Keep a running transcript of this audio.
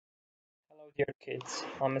Dear kids,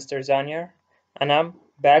 I'm Mr. Zanyar, and I'm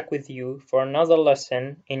back with you for another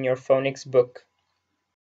lesson in your phonics book.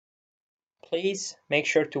 Please make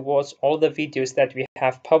sure to watch all the videos that we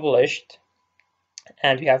have published,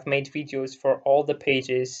 and we have made videos for all the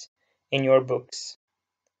pages in your books.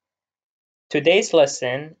 Today's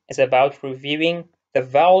lesson is about reviewing the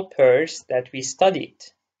vowel pairs that we studied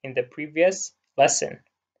in the previous lesson.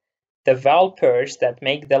 The vowel pairs that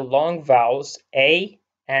make the long vowels A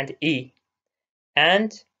and E.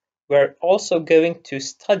 And we're also going to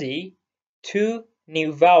study two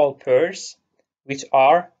new vowel pairs, which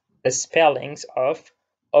are the spellings of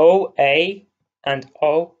OA and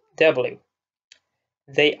OW.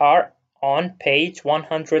 They are on page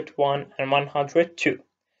 101 and 102.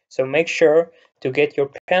 So make sure to get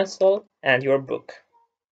your pencil and your book.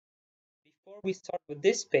 Before we start with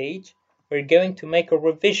this page, we're going to make a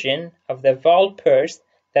revision of the vowel pairs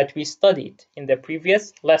that we studied in the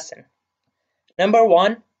previous lesson. Number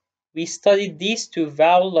one, we studied these two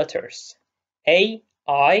vowel letters,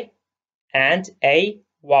 A-I and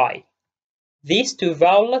A-Y. These two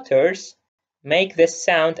vowel letters make the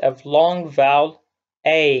sound of long vowel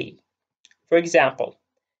A. For example,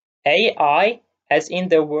 A-I as in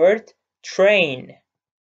the word train,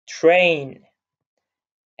 train.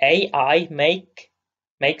 A-I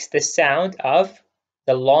makes the sound of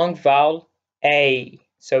the long vowel A.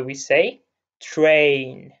 So we say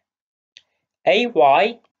train.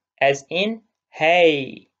 AY as in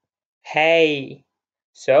hey, hey.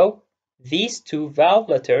 So these two vowel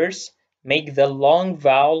letters make the long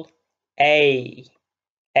vowel A,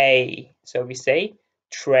 A. So we say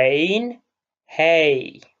train,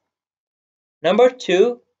 hey. Number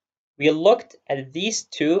two, we looked at these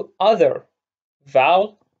two other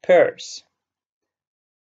vowel pairs,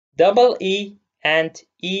 double E and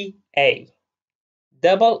EA.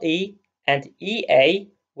 Double E and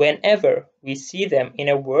EA, whenever we see them in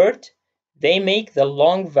a word, they make the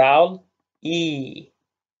long vowel E.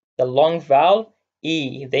 The long vowel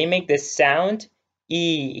E. They make the sound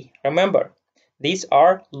E. Remember, these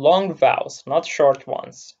are long vowels, not short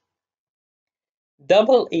ones.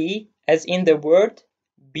 Double E as in the word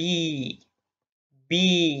B.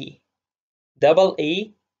 B. Double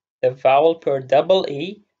E, the vowel pair double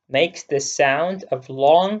E, makes the sound of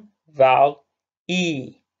long vowel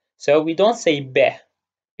E. So we don't say be,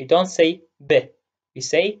 we don't say b, we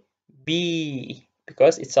say b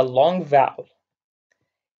because it's a long vowel.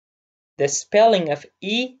 The spelling of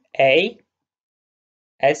EA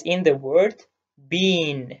as in the word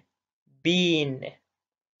bean, bean.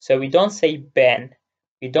 So we don't say ben,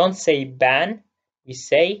 we don't say ban, we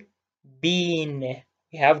say bean.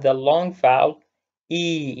 We have the long vowel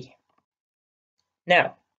E.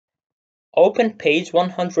 Now, open page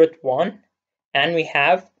 101 and we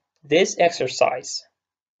have this exercise.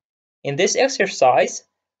 In this exercise,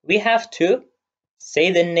 we have to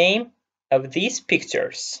say the name of these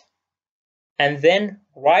pictures and then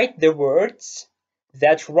write the words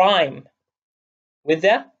that rhyme with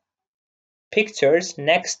the pictures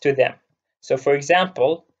next to them. So for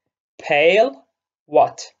example, pale,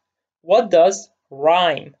 what? What does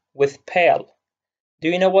rhyme with pale? Do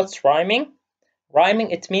you know what's rhyming? Rhyming,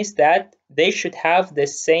 it means that they should have the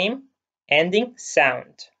same ending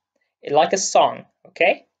sound, like a song,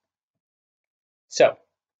 okay? So,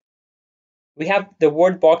 we have the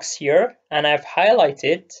word box here, and I've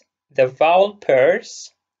highlighted the vowel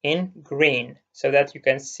pairs in green so that you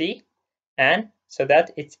can see and so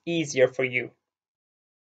that it's easier for you.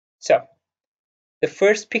 So, the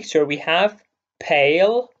first picture we have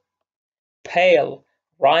pale. Pale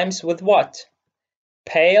rhymes with what?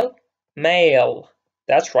 Pale, male.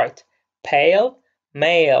 That's right. Pale,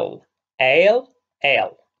 male. Ale,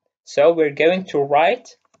 ale. So we're going to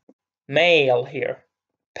write male here.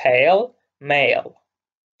 Pale, male.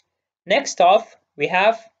 Next off, we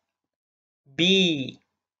have B.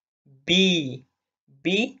 B.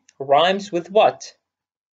 B rhymes with what?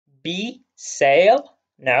 B, sail?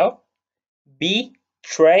 No. B,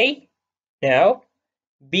 tray? No.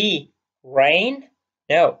 B, rain?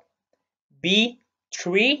 No. B,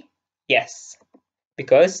 tree? Yes,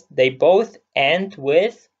 because they both end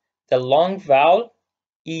with the long vowel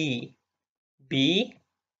E. B,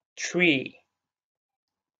 tree.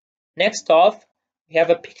 Next off, we have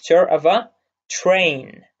a picture of a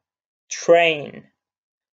train. Train.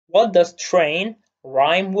 What does train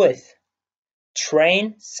rhyme with?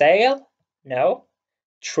 Train, sail? No.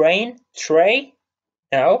 Train, tray?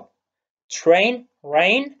 No. Train,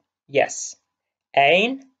 rain? Yes.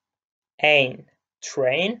 Ain, ain.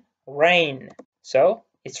 Train, rain. So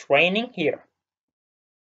it's raining here.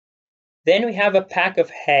 Then we have a pack of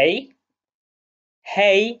hay.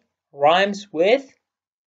 Hay rhymes with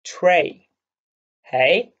tray.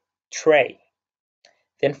 Hey, tray.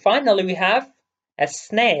 Then finally we have a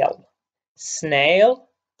snail. Snail,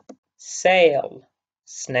 sail.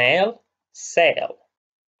 Snail, sail.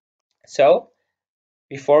 So,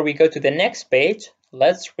 before we go to the next page,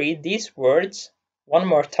 let's read these words one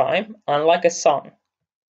more time, unlike a song.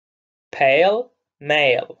 Pale,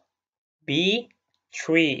 male. Bee,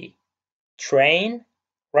 tree. Train,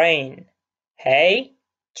 rain. Hay,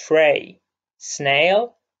 tray.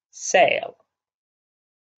 Snail, sail.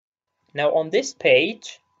 Now on this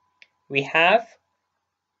page, we have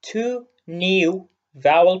two new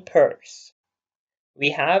vowel pairs.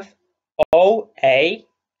 We have OA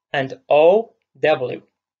and OW.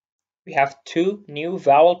 We have two new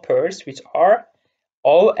vowel pairs which are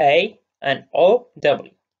OA and OW.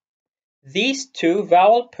 These two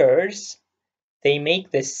vowel pairs, they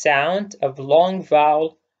make the sound of long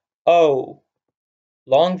vowel O.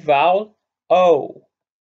 Long vowel O.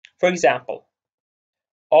 For example,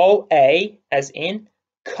 OA as in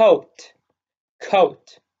coat,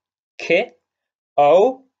 coat, K,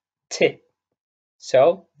 O, T.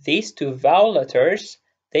 So these two vowel letters,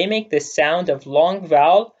 they make the sound of long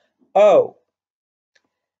vowel O.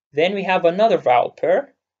 Then we have another vowel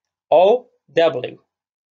pair, OW,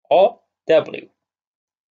 OW.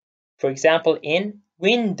 For example, in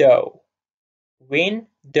window,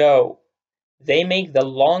 window, they make the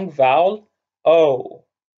long vowel O.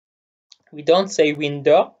 We don't say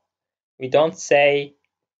window, we don't say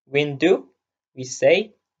window, we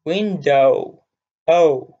say window,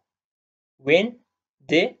 O,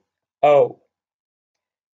 win-d-o.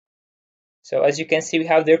 So as you can see, we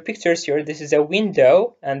have their pictures here. This is a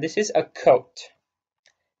window and this is a coat.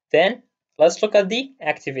 Then let's look at the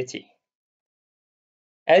activity.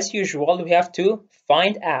 As usual, we have to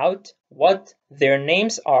find out what their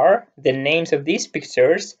names are, the names of these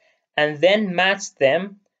pictures, and then match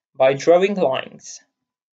them by drawing lines.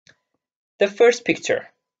 The first picture.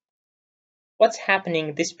 What's happening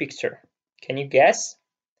in this picture? Can you guess?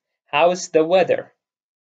 How's the weather?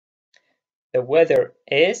 The weather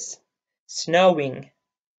is snowing.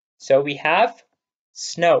 So we have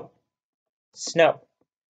snow, snow.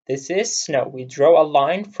 This is snow. We draw a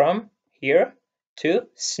line from here to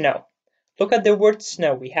snow. Look at the word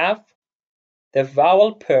snow. We have the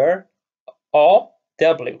vowel pair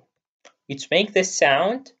O-W, which make the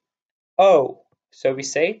sound O. So we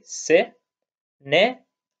say S-N-O,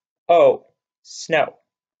 snow.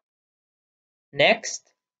 Next,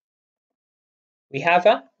 we have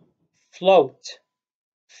a float,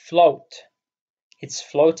 float. It's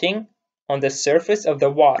floating on the surface of the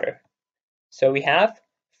water. So we have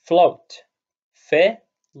float, F-L-O-T.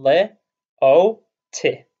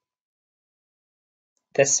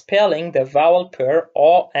 The spelling, the vowel pair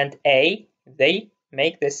O and A, they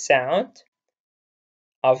make the sound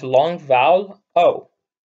of long vowel O.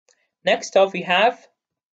 Next up, we have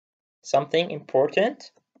something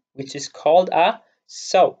important, which is called a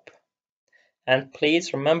soap. And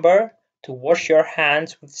please remember to wash your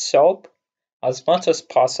hands with soap as much as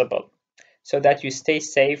possible so that you stay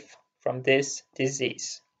safe from this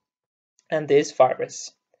disease and this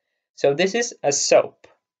virus. So this is a soap.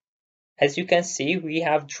 As you can see, we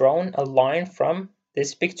have drawn a line from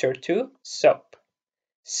this picture to soap.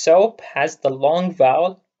 Soap has the long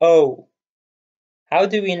vowel O. How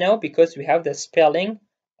do we know? Because we have the spelling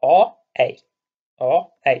O-A.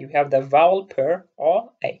 O-A. We have the vowel pair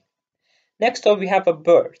O-A. Next up, we have a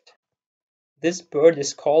bird. This bird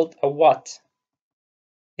is called a what?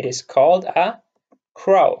 It is called a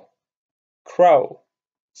crow. Crow.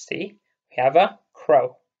 See, we have a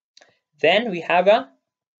crow. Then we have a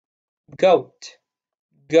goat.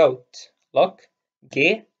 Goat. Look,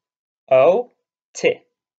 G-O-T.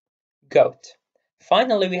 Goat.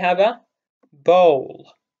 Finally, we have a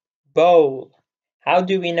bowl. Bowl. How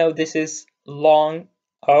do we know this is long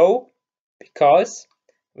O? Because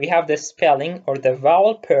we have the spelling or the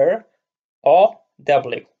vowel pair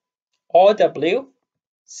O-W. O-W,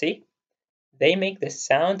 see, they make the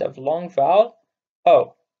sound of long vowel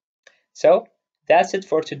O. So that's it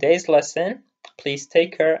for today's lesson. Please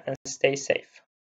take care and stay safe.